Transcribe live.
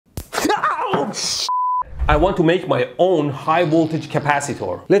Ouch! I want to make my own high voltage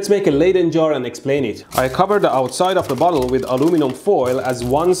capacitor. Let's make a Leyden jar and explain it. I cover the outside of the bottle with aluminum foil as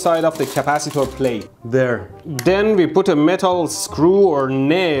one side of the capacitor plate. There. Then we put a metal screw or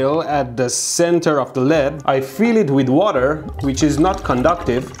nail at the center of the lead. I fill it with water, which is not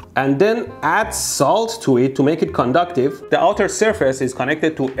conductive, and then add salt to it to make it conductive. The outer surface is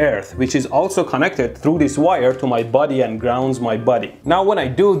connected to earth, which is also connected through this wire to my body and grounds my body. Now when I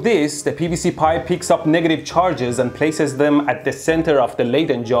do this, the PVC pipe picks up negative charges and places them at the center of the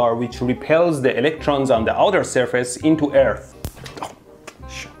Leyden jar, which repels the electrons on the outer surface into earth.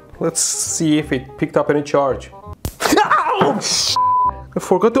 Let's see if it picked up any charge. Ouch! I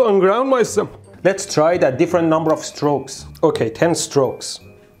forgot to unground myself. Let's try it at different number of strokes. Okay, 10 strokes.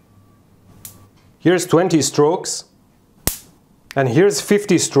 Here's 20 strokes. And here's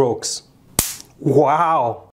 50 strokes. Wow!